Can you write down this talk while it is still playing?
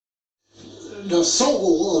the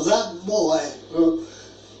soul of that boy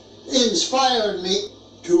inspired me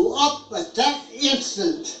to up at that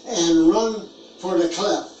instant and run for the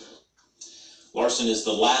cliff. Larson is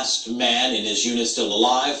the last man in his unit still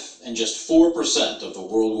alive, and just 4% of the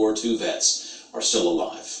World War II vets are still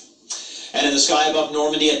alive. And in the sky above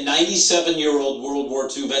Normandy, a 97-year-old World War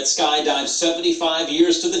II vet skydived 75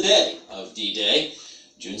 years to the day of D-Day.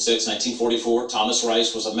 June 6, 1944, Thomas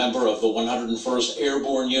Rice was a member of the 101st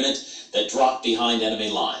Airborne Unit that dropped behind enemy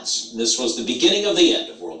lines. This was the beginning of the end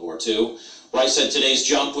of World War II. Rice said today's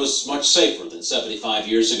jump was much safer than 75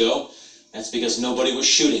 years ago. That's because nobody was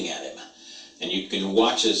shooting at him. And you can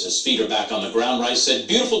watch as his feet are back on the ground. Rice said,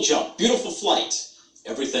 "Beautiful jump, beautiful flight.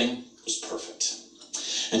 Everything was perfect."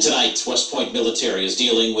 And tonight, West Point Military is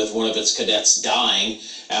dealing with one of its cadets dying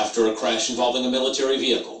after a crash involving a military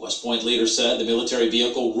vehicle. West Point leaders said the military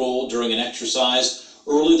vehicle rolled during an exercise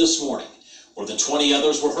early this morning. More than 20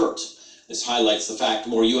 others were hurt. This highlights the fact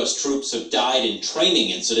more U.S. troops have died in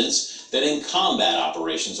training incidents than in combat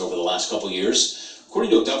operations over the last couple years.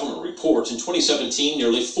 According to a government report, in 2017,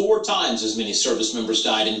 nearly 4 times as many service members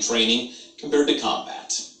died in training compared to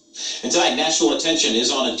combat. And tonight, national attention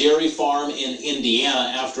is on a dairy farm in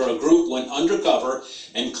Indiana after a group went undercover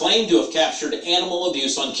and claimed to have captured animal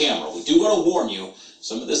abuse on camera. We do want to warn you,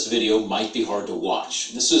 some of this video might be hard to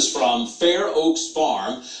watch. This is from Fair Oaks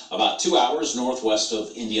Farm, about 2 hours northwest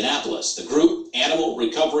of Indianapolis. The group, Animal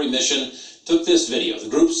Recovery Mission, took this video. The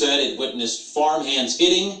group said it witnessed farmhands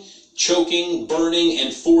hitting, choking, burning,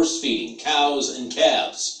 and force-feeding cows and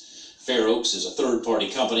calves. Fair Oaks is a third-party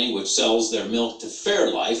company which sells their milk to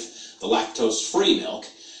Fairlife, the lactose-free milk.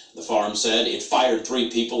 The farm said it fired 3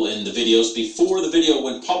 people in the videos before the video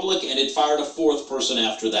went public, and it fired a 4th person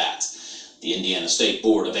after that. The Indiana State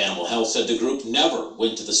Board of Animal Health said the group never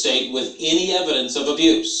went to the state with any evidence of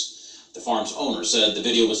abuse. The farm's owner said the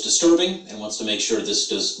video was disturbing and wants to make sure this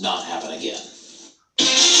does not happen again.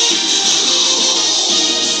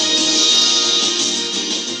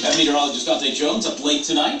 Meteorologist Dontae Jones up late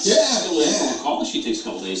tonight. Yeah, Still in for a call. She takes a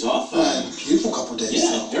couple days off. Beautiful couple days.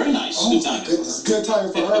 Yeah, so. very nice. Oh, good time. Goodness. Good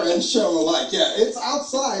time for her and show alike. Yeah, it's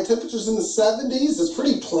outside. Temperatures in the 70s. It's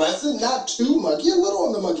pretty pleasant. Not too muggy. A little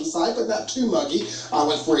on the muggy side, but not too muggy. I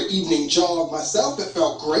went for an evening jog myself. It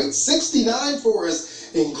felt great. 69 for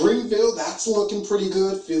us in Greenville. That's looking pretty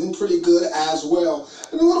good. Feeling pretty good as well.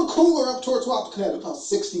 And a little cooler up towards Wapakoneta, about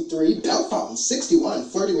 63. Bell Fountain, 61,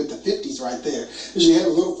 flirting with the 50s right there. As you head a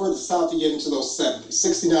little further south, you get into those 70s.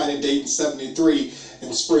 69 in Dayton, 73 in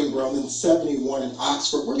Springboro, and then 71 in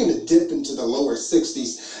Oxford. We're going to dip into the lower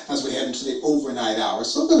 60s as we head into the overnight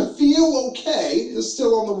hours. So it's going to feel okay. It's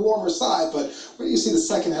still on the warmer side, but where you see the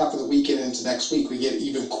second half of the weekend into next week, we get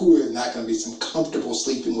even cooler than that. Going to be some comfortable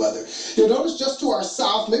sleeping weather. You'll notice just to our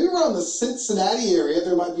south, maybe around the Cincinnati area,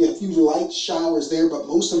 there might be a few light showers there, but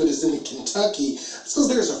most of it is in Kentucky. That's because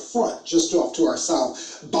there's a front just off to our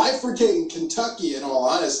south, bifurcating Kentucky in all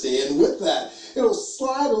honesty, and with that, it'll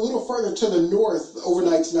slide a little further to the north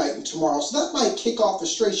overnight tonight and tomorrow. So that might kick off a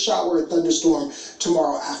stray shower or thunderstorm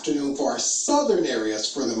tomorrow afternoon for our southern areas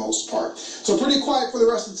for the most part. So pretty quiet for the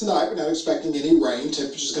rest of tonight. We're not expecting any rain.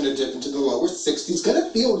 Temperature's going to dip into the lower 60s. Going to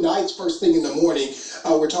feel nice first thing in the morning.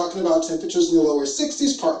 We're talking about temperatures in the lower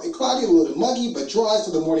 60s, partly cloudy, a little muggy, but dry,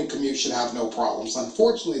 so the morning commute should have no problems.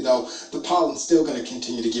 Unfortunately, though, the pollen's still going to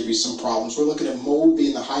continue to give you some problems. We're looking at mold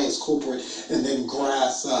being the highest culprit, and then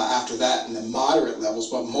grass after that in the moderate levels,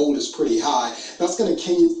 but mold is pretty high. That's going to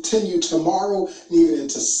continue tomorrow and even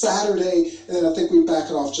into Saturday, and then I think we back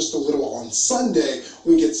it off just a little on Sunday.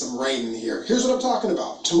 We get some rain in here. Here's what I'm talking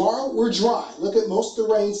about. Tomorrow, we're dry. Look at most of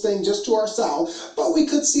the rain staying just to our south, but we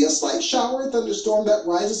could see a slight shower or thunderstorm that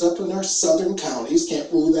rises up in our southern counties.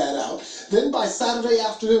 Can't rule that out. Then by Saturday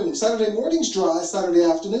afternoon, Saturday morning's dry, Saturday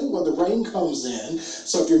afternoon, when the rain comes in.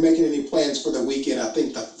 So if you're making any plans for the weekend, I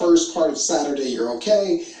think the first part of Saturday you're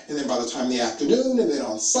okay, and then by the time the afternoon, and then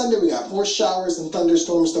on Sunday we got more showers and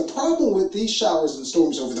thunderstorms. The problem with these showers and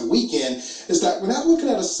storms over the weekend is that we're not looking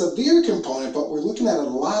at a severe component, but we're looking at a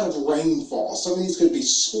lot of rainfall. Some of these could be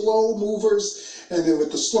slow movers, and then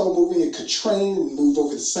with the slow moving, it could train and move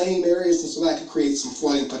over the same areas, and so that could create some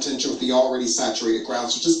flooding potential with the already saturated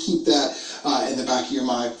ground. So just keep that in the back of your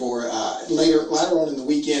mind for later on in the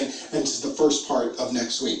weekend and to the first part of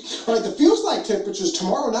next week. All right, the feels like temperatures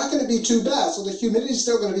tomorrow are not going to be too bad, so the humidity is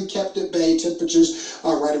still going to be kept at bay. Temperatures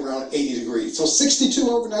right around 80 degrees. So 62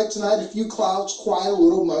 overnight tonight, a few clouds, quiet, a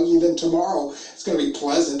little muggy. Then tomorrow it's going to be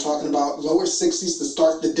pleasant, talking about lower 60s to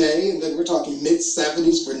start the day, and then we're talking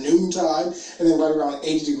mid-70s for noontime, and then right around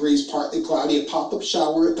 80 degrees, partly cloudy, a pop-up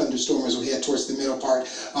shower, a thunderstorm as we head towards the middle part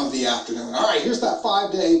of the afternoon. All right, here's that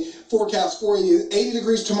 5-day Forecast for you, 80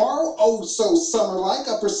 degrees tomorrow, oh so summer-like,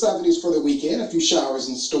 upper 70s for the weekend, a few showers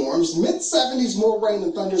and storms, mid-70s, more rain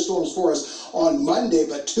and thunderstorms for us on Monday,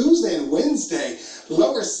 but Tuesday and Wednesday,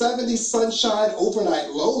 lower 70s, sunshine, overnight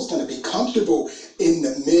lows going to be comfortable in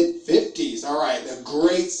the mid-50s. All right, a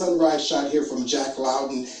great sunrise shot here from Jack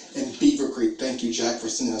Loudon in Beaver Creek. Thank you, Jack, for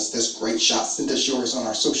sending us this great shot. Send us yours on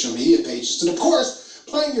our social media pages. And of course,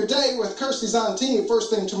 playing your day with Kirsty Zontini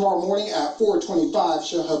first thing tomorrow morning at 4:25.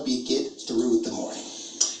 She'll help you get through the morning.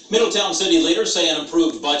 Middletown city leaders say an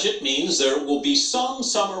improved budget means there will be some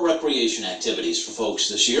summer recreation activities for folks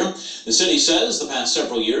this year. The city says the past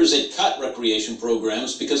several years it cut recreation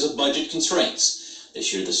programs because of budget constraints.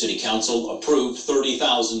 This year the city council approved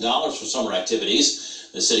 $30,000 for summer activities.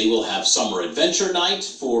 The city will have summer adventure night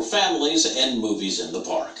for families and movies in the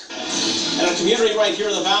park. And a community right here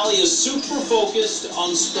in the valley is super focused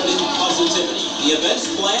on spreading positivity. The events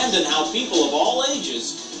planned and how people of all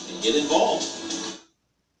ages can get involved.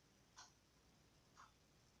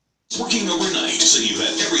 Working overnight so you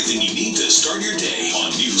have everything you need to start your day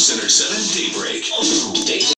on News Center 7 Daybreak.